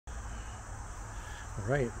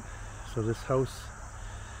Alright, so this house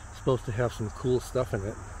is supposed to have some cool stuff in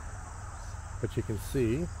it, but you can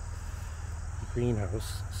see the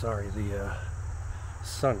greenhouse, sorry, the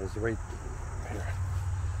sun is right here.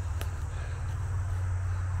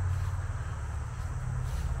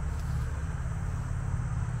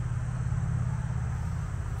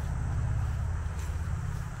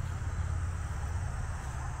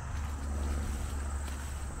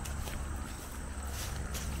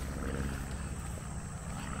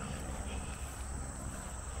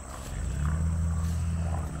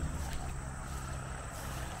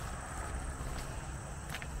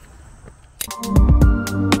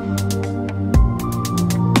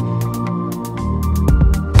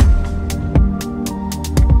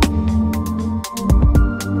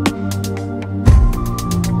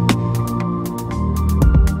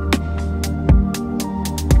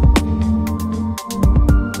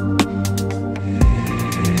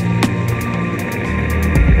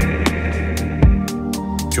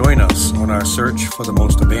 Join us on our search for the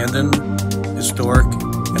most abandoned, historic,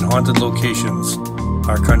 and haunted locations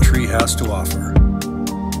our country has to offer.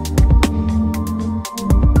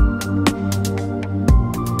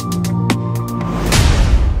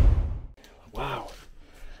 Wow,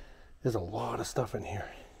 there's a lot of stuff in here.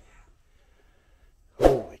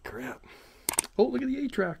 Holy crap. Oh, look at the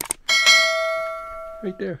 8-track.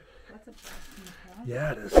 Right there. That's a blast.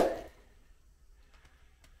 Yeah, it is.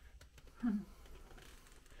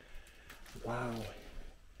 Wow.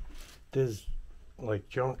 There's like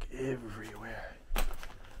junk everywhere.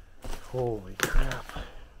 Holy crap.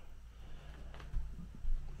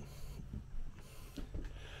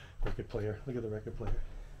 Record player. Look at the record player.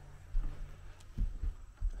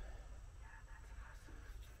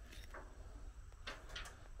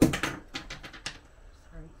 Sorry.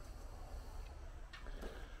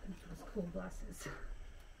 Those cool buses.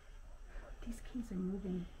 These keys are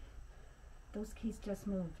moving. Those keys just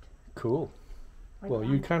moved. Cool. Like Well,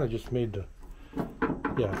 you kind of just made the...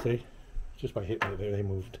 Yeah, see? Just by hitting it there, they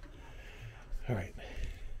moved. Alright.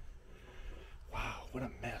 Wow, what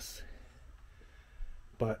a mess.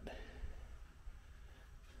 But...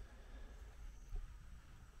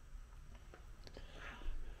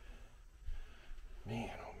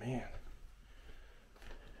 Man, oh man.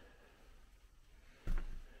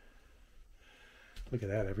 Look at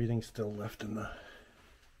that, everything's still left in the...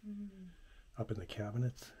 up in the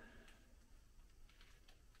cabinets.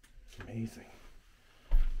 It's amazing.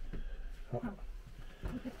 Oh. Look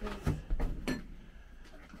at this.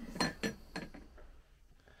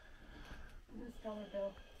 This dollar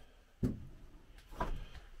bill.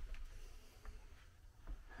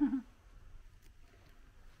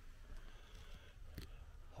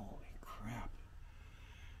 Holy crap.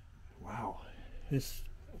 Wow. This,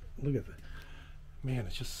 look at that. Man,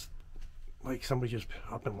 it's just like somebody just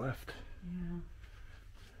up and left. Yeah.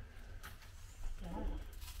 Yeah.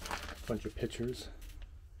 Bunch of pictures.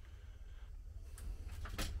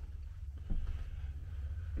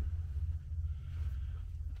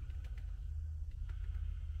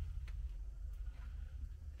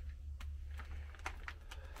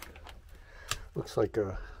 Looks like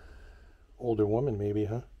a older woman maybe,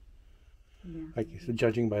 huh? Yeah. Like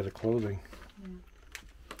judging by the clothing.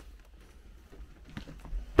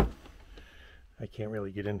 Yeah. I can't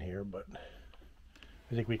really get in here, but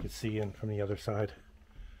I think we could see in from the other side.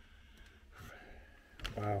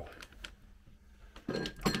 Wow.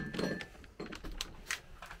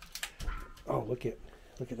 Oh, look at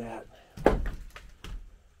that. I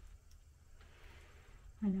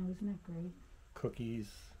know, isn't that great? Cookies.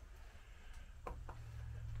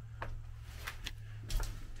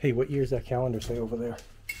 Hey, what year does that calendar say over there?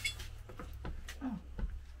 Oh.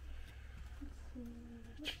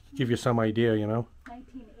 Give you some idea, you know?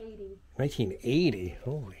 1980. 1980?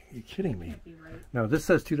 Holy, you're kidding me. Can't be right. No, this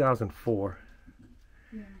says 2004.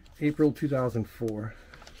 Yeah. April 2004.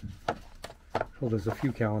 Well, there's a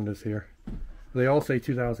few calendars here. They all say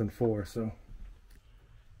 2004, so. Let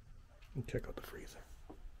me check out the freezer.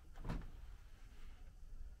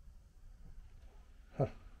 Huh.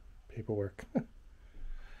 Paperwork.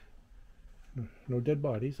 No dead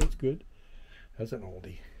bodies, that's good. That's an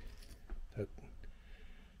oldie. That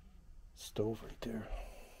stove right there.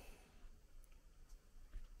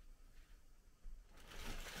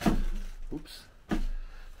 Oops.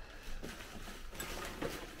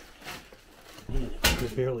 Man, you can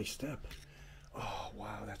barely step. Oh,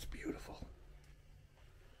 wow, that's beautiful.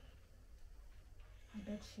 I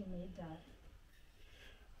bet she made that.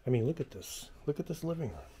 I mean, look at this. Look at this living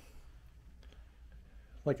room.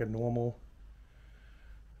 Like a normal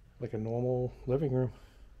living room.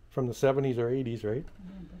 from the 70s or 80s, right?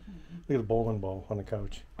 Yeah, definitely. Look at the bowling ball on the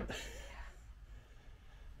couch. Look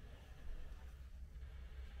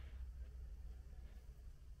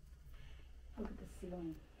at the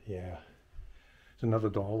ceiling. Yeah. There's another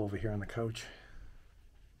doll over here on the couch.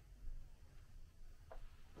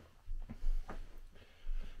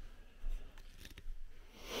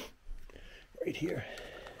 Right here.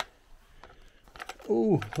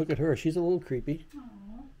 Ooh, look at her. She's a little creepy. Oh,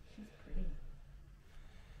 she's pretty.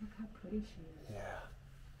 Look how pretty she is. Yeah.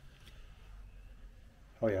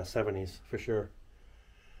 Oh yeah, 70s for sure.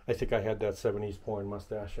 I think I had that 70s porn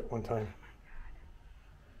mustache at one time.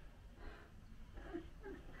 Look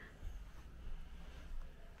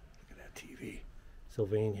at that TV.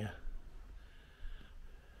 Sylvania.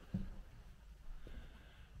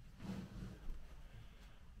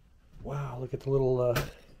 Wow, look at the little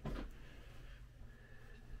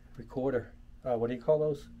recorder. What do you call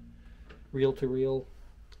those? Reel-to-reel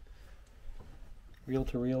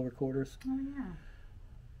recorders. Oh yeah.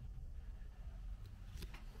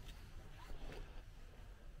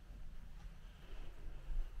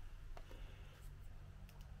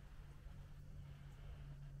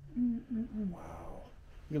 Wow.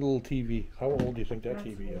 Look at a little TV. How old do you think that That's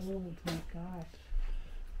TV is? old, my gosh.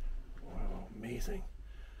 Wow, amazing.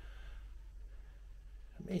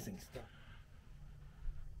 Amazing stuff.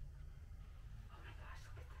 Oh my gosh,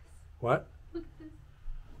 look at this. What? Look at this.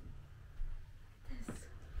 This.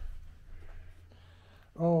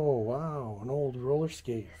 Oh, wow. An old roller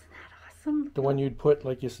skate. Isn't that awesome? The one you'd put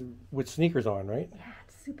like with sneakers on, right? Yeah,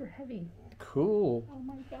 it's super heavy. Cool. Oh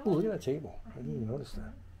my god. Oh, look at that table. I didn't even notice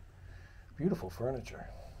that. Beautiful furniture.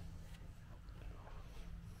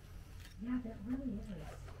 Yeah, that really is.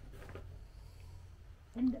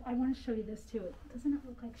 And I want to show you this too. Doesn't it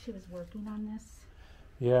look like she was working on this?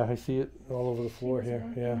 Yeah, I see it all over the floor She was here.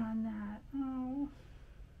 working Yeah. on that. Oh.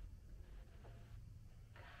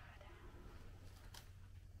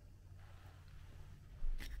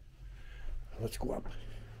 Let's go up,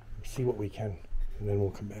 see what we can, and then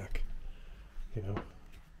we'll come back. You know?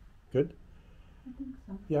 Good? I think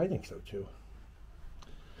so. Yeah, I think so too.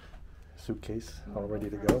 Suitcase You all wanna ready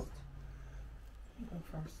to first? go. You go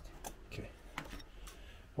first. Okay. I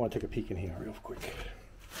want to take a peek in here real quick.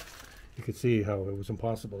 You can see how it was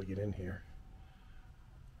impossible to get in here.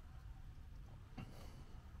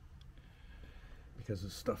 Because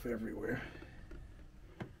there's stuff everywhere.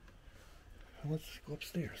 Let's go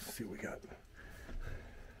upstairs, see what we got.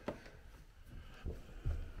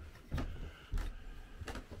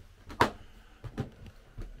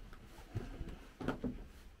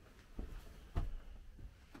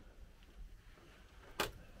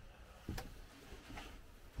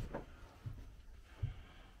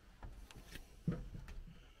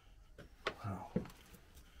 Wow.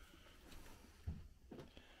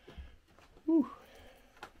 Whew.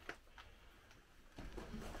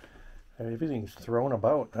 Everything's thrown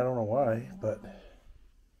about. I don't know why, but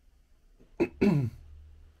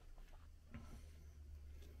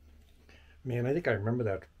man, I think I remember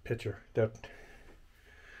that picture, that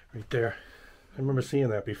right there. I remember seeing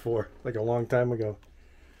that before, like a long time ago.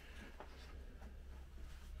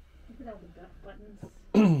 Look at all the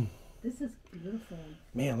buttons. This is beautiful.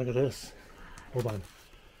 Man, look at this. Hold on.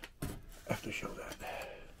 I have to show that.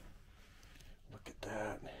 Look at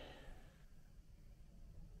that. Man.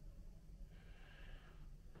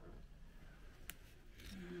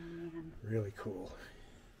 Really cool.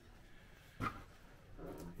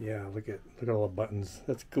 Yeah, look at all the buttons.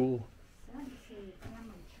 That's cool. Sad to see your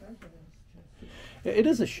family treasure is just... It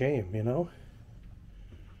is a shame, you know.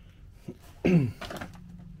 Little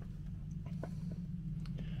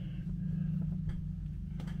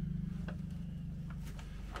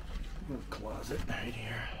closet right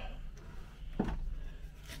here.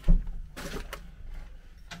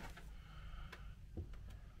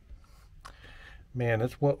 Man,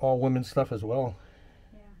 that's what all women's stuff as well.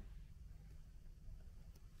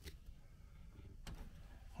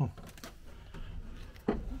 Yeah.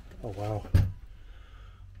 Oh wow.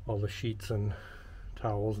 All the sheets and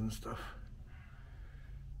towels and stuff.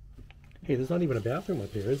 Hey, there's not even a bathroom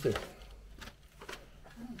up here, is there? I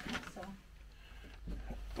don't think so.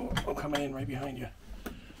 Oh, I'm coming in right behind you.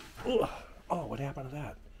 Ugh. Oh, what happened to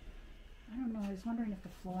that? I don't know. I was wondering if the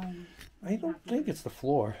flooring... I don't think it's the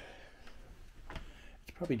floor.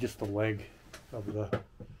 It's probably just the leg of the...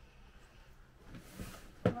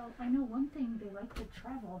 Well, I know one thing. They like to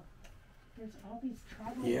travel. There's all these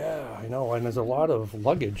travel... Yeah, I know, and there's a lot of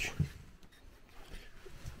luggage.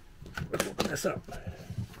 Let's open this up.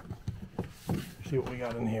 See what we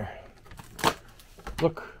got in here.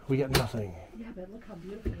 Look, we got nothing. Yeah, but look how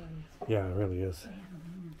beautiful it is. Yeah, it really is. Man, oh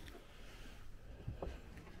man.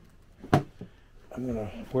 I'm gonna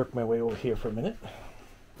work my way over here for a minute.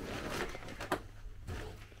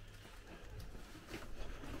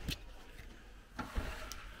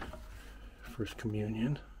 First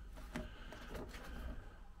Communion,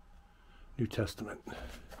 New Testament.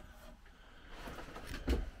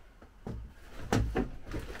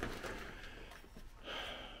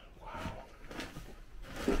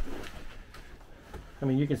 I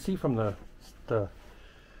mean, you can see from the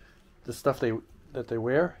stuff that they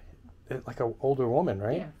wear, like an older woman,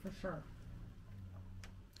 right? Yeah, for sure.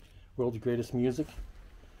 World's greatest music.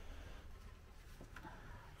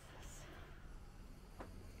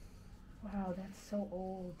 Wow, that's so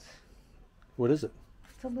old. What is it?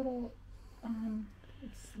 It's a little,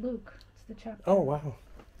 it's Luke. It's the chapter. Oh, wow.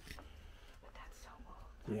 But that's so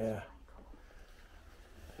old. Yeah.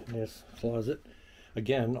 That's really cool. Yes, closet.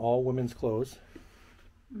 Again, all women's clothes.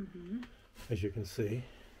 Mm-hmm. As you can see.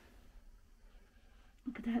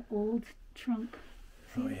 Look at that old trunk.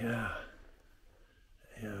 See Oh, it? yeah.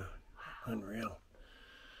 Yeah. Unreal.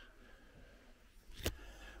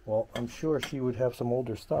 Well, I'm sure she would have some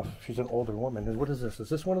older stuff. She's an older woman. And what is this? Is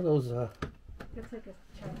this one of those? Looks like a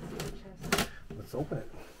chest. Let's open it.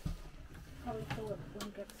 Probably full of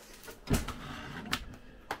blankets.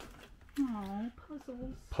 Oh,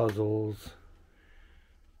 puzzles. Puzzles.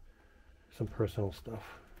 Some personal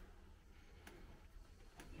stuff.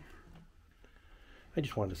 I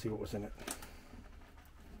just wanted to see what was in it.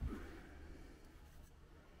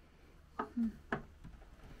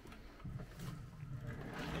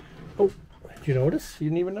 Oh, did you notice? You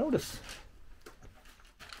didn't even notice.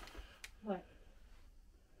 What?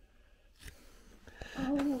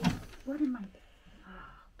 Oh, what am I?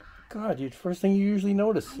 Oh, God, first thing you usually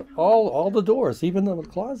notice. All the doors, even the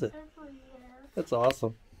closet. everywhere. That's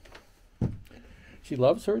awesome. She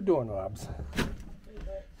loves her doorknobs.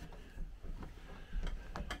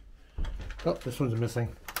 Oh, this one's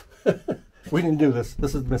missing. We didn't do this.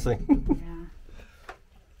 This is missing. Yeah.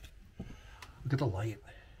 Look at the light.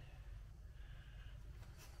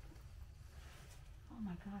 Oh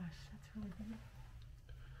my gosh, that's really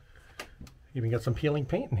good. Even got some peeling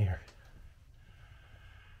paint in here.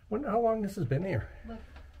 Wonder how long this has been here. Look.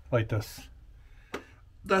 Like this.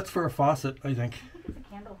 That's for a faucet, I think. I think it's a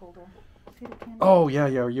candle holder. See the candle? Oh yeah,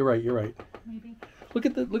 you're right. Maybe. Look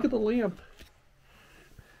at the lamp.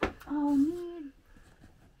 Oh, neat.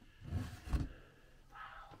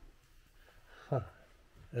 Huh.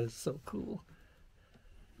 That is so cool.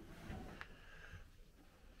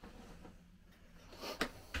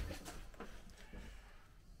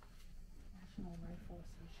 National Rifle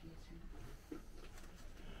Association.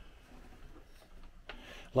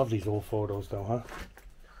 Love these old photos though, huh?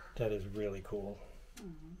 That is really cool.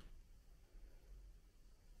 Mm-hmm.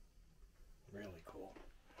 Really cool.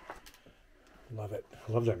 Love it.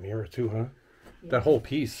 I love that mirror too, huh? Yeah. That whole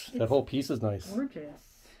piece. That whole piece is nice. Gorgeous.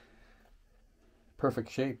 Perfect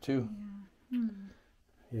shape too. Yeah. Hmm.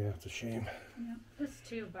 Yeah, it's a shame. Yeah. This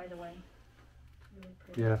too, by the way. Really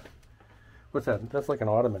pretty. Yeah. What's that? That's like an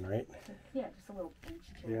ottoman, right? Yeah, just a little bench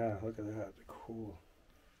chair. Yeah, look at that. Cool.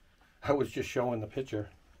 I was just showing the picture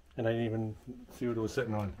and I didn't even see what it was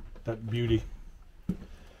sitting on. That beauty.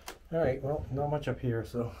 All right, well, not much up here,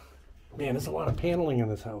 so. Man, there's a lot of paneling in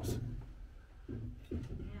this house. Man, the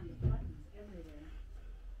buttons everywhere.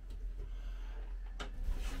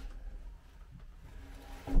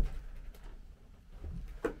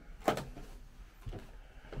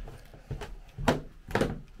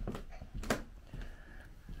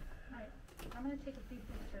 Alright, I'm going to take a few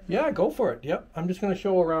pictures. Yeah, go for it. Yep, I'm just going to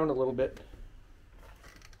show around a little bit.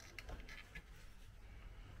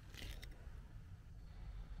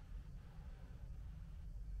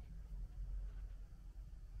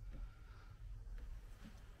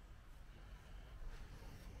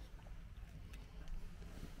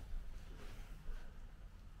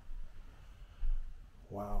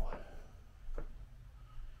 Wow.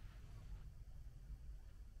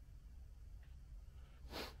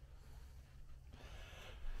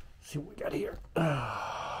 See what we got here.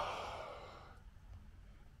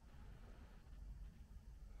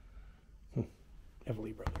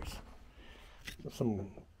 Everly Brothers.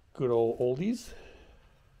 Some good old oldies.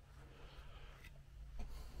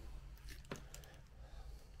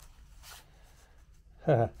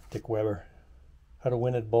 Dick Weber. How to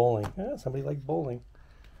win at bowling. Yeah, somebody liked bowling.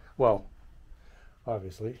 Well,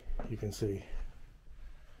 obviously, you can see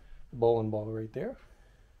the bowling ball right there.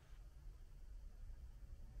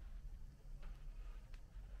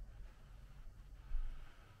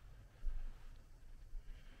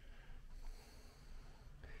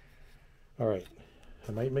 All right,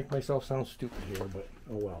 I might make myself sound stupid here, but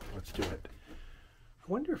oh well, let's do it. I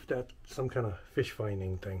wonder if that's some kind of fish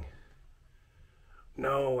finding thing.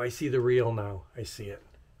 No, I see the reel now. I see it.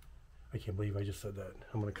 I can't believe I just said that.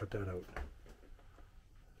 I'm going to cut that out.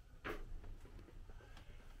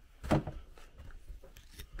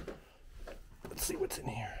 Let's see what's in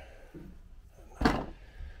here.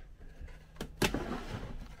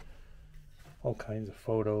 All kinds of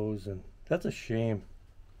photos, and that's a shame.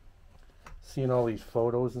 Seeing all these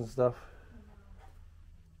photos and stuff.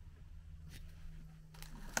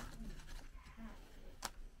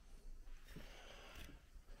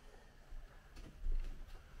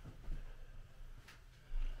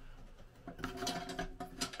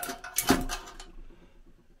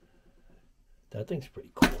 That thing's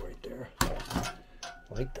pretty cool right there.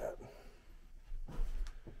 I like that.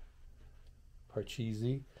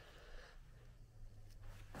 Parcheesi.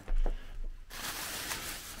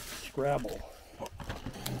 Scrabble.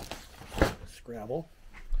 Scrabble.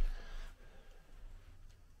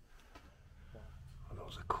 Oh,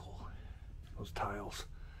 those are cool. Those tiles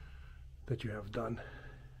that you have done.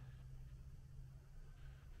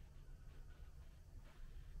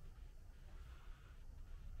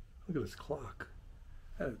 Look at this clock.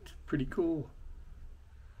 That's pretty cool.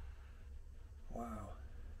 Wow.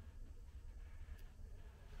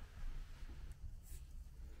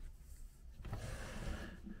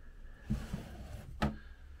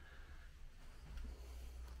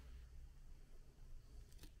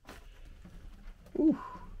 Ooh.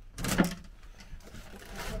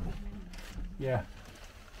 Yeah.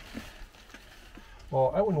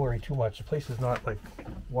 Well, I wouldn't worry too much. The place is not like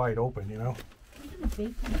wide open, you know. Even the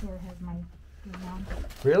basement here has my around.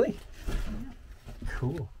 Really? Yeah.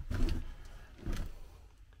 Cool.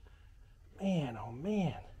 Man, oh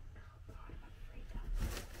man.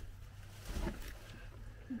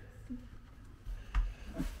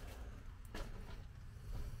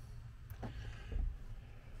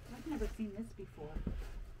 I've never seen this before.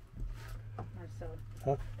 Marcel.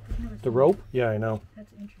 Huh? I've never The seen rope? this. Yeah, I know.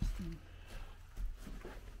 That's interesting.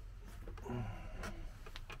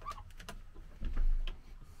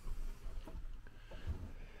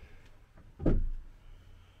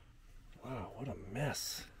 Wow, what a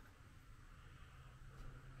mess.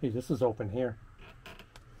 Hey, this is open here.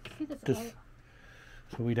 See this, This, all,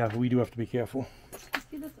 so we do have to be careful. you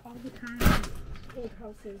see this all the time in old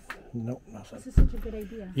houses. Nope, nothing. This is such a good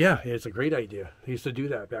idea. Yeah, it's a great idea. They used to do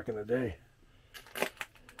that back in the day.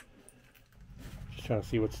 Just trying to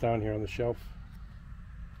see what's down here on the shelf.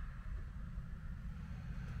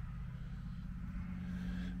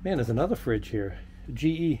 Man, there's another fridge here.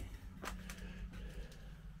 GE.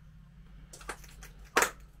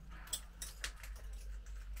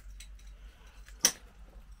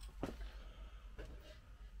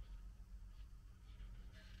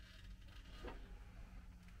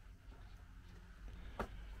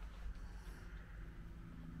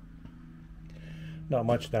 Not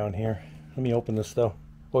much down here. Let me open this though.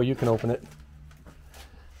 Well, you can open it.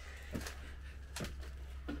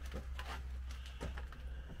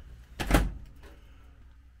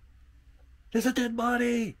 There's a dead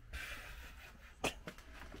body!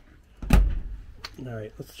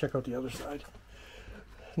 Alright, let's check out the other side.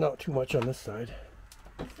 Not too much on this side.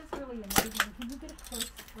 This is really amazing. Can you get a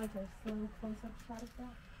close, like a slow close-up shot of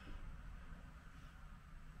that?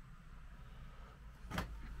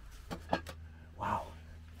 Wow.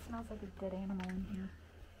 It smells like a dead animal in here.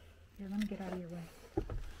 Here, let me get out of your way.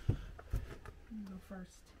 I'm gonna go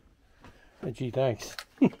first. Hey, gee, thanks.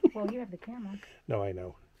 Well, you have the camera. No, I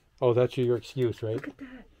know. Oh, that's your excuse, right? Look at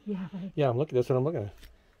that. Yeah, right. Yeah, I'm looking. That's what I'm looking at.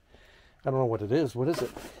 I don't know what it is. What is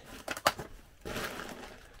it?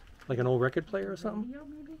 Like an old record player or something? Radio,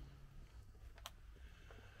 maybe?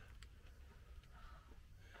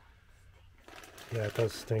 Yeah, it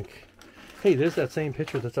does stink. Hey, there's that same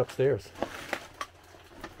picture that's upstairs.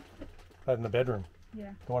 Out in the bedroom.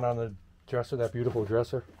 Yeah. The one on the dresser, that beautiful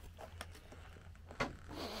dresser.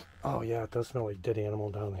 Oh yeah, it does smell like dead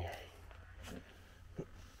animal down there.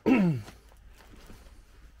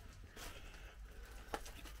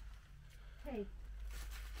 Hey.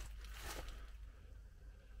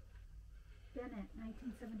 Bennett,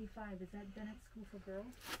 1975. Is that Bennett School for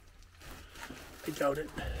Girls? I doubt it.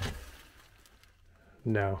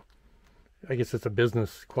 No. I guess it's a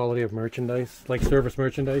business quality of merchandise, like service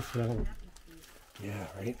merchandise. No. Yeah,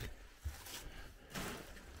 right.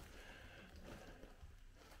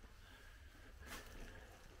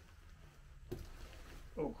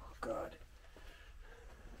 Oh, God.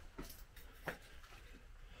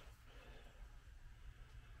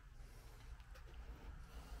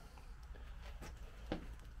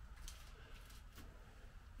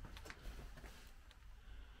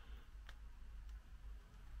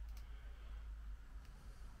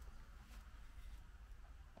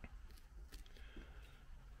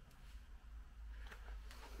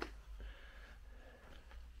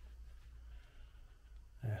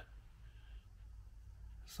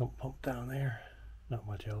 Sump pump down there. Not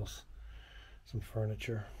much else. Some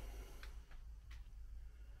furniture.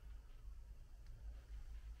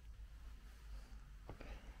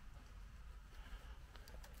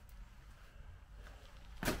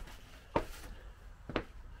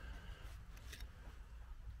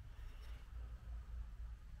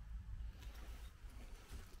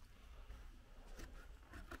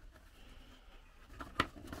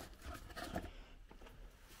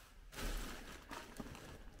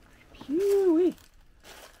 Phew-wee.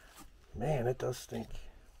 Man, it does stink.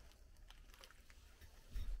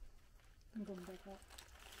 I'm going back up.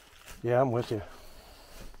 Yeah, I'm with you.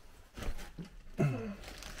 So,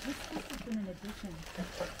 this has been an addition.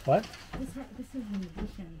 What? This is an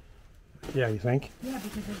addition. Yeah, you think? Yeah,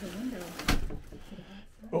 because there's a window.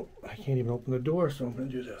 Oh, I can't even open the door, so I'm going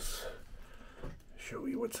to do this. Show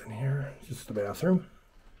you what's in here. This is the bathroom.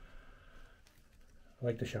 I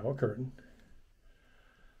like the shower curtain.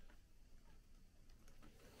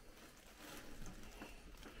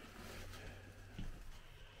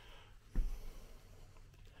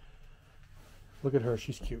 Look at her,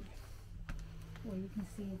 she's cute. Well, you can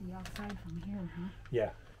see the outside from here, huh? Yeah.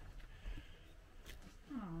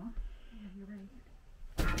 Aw, yeah, you're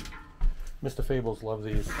right. Mr. Fables love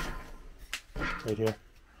these. Right here.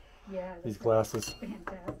 Yeah, These that's glasses.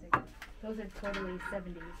 fantastic. Those are totally 70s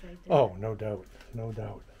right there. Oh, no doubt. No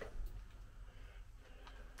doubt.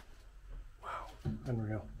 Wow.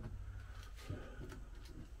 Unreal.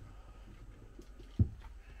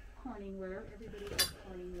 Corning wear. Everybody has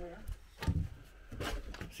corning wear.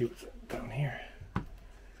 See what's down here.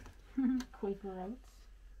 Quaker Oats.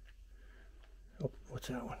 Oh, what's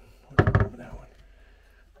that one? What's wrong with that one?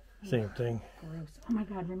 Same thing. Gross. Oh my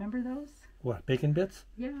God, remember those? What, bacon bits?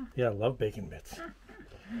 Yeah. Yeah, I love bacon bits.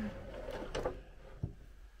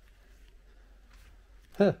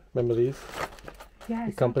 Huh, remember these? Yeah,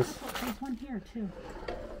 The compass. There's one here too.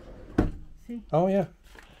 See? Oh, yeah.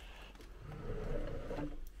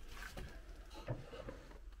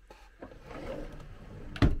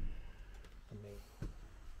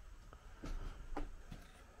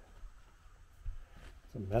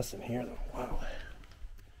 It's a mess in here, though. Wow.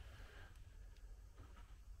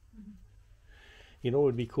 You know what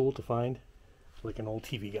would be cool to find? Like an old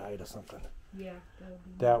TV guide or something. Yeah, that would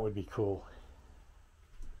be. That would be cool.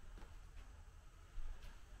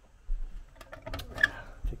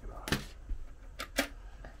 Take it off.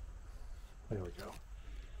 There we go.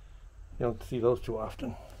 You don't see those too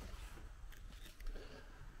often.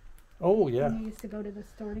 Oh, yeah. When you used to go to the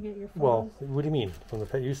store to get your photos? Well, what do you mean? From the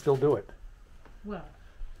pet, you still do it? Well,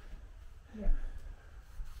 yeah.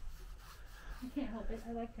 I can't help it.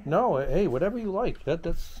 I like to have No, hey, whatever you like.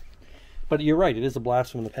 That's. But you're right. It is a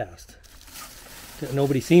blast from the past.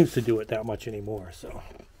 Nobody seems to do it that much anymore. So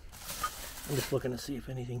I'm just looking to see if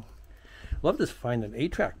anything. Love to find an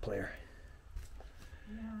 8-track player.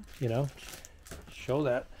 Yeah. You know, show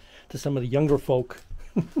that to some of the younger folk.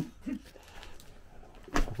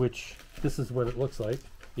 Which this is what it looks like.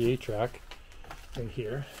 The 8-track right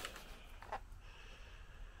here.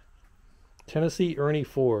 Tennessee Ernie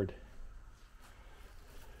Ford.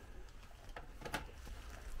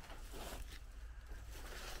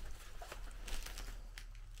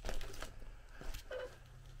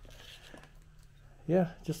 Yeah,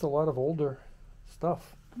 just a lot of older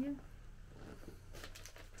stuff. Yeah.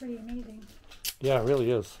 Pretty amazing. Yeah, it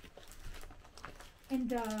really is.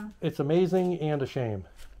 And It's amazing and a shame.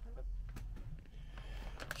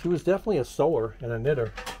 She was definitely a sewer and a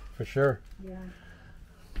knitter, for sure. yeah.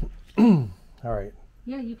 All right.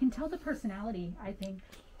 Yeah, you can tell the personality, I think.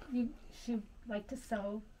 She liked to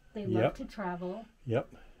sew. They Yep. love to travel. Yep.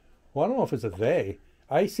 Well, I don't know if it's a they.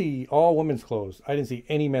 I see all women's clothes. I didn't see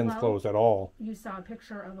any men's Well, clothes at all. You saw a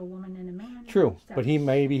picture of a woman and a man. True, So but he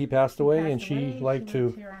passed away, passed and she away. liked She to.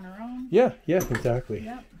 lived here on her own. Yeah, yeah, exactly.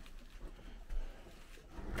 Yep.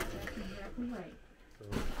 That's exactly right.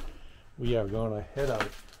 We are going to head out.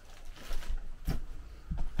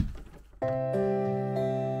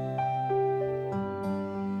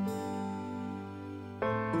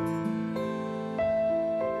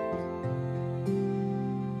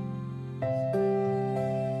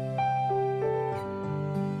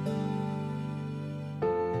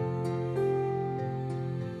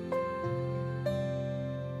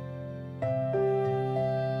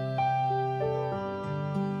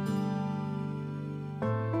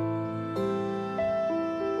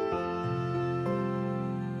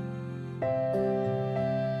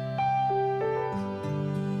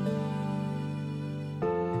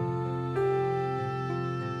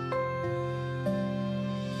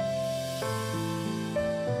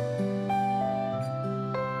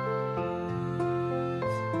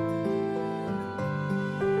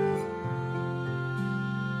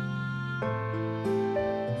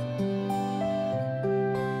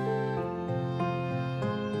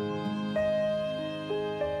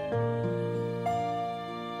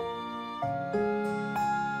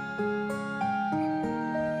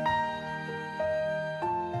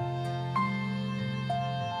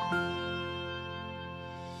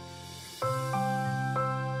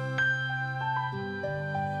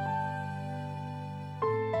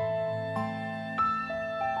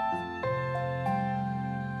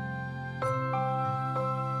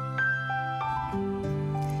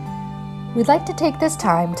 We'd like to take this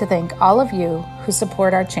time to thank all of you who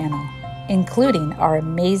support our channel, including our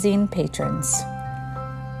amazing patrons.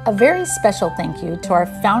 A very special thank you to our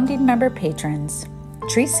founding member patrons,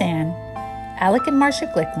 TresAnn, Alec and Marcia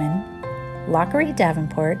Glickman, Lochary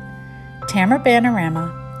Davenport, Tamra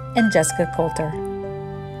Banarama, and Jessica Coulter.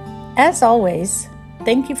 As always,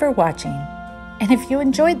 thank you for watching, and if you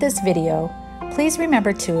enjoyed this video, please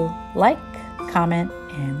remember to like, comment,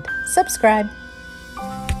 and subscribe.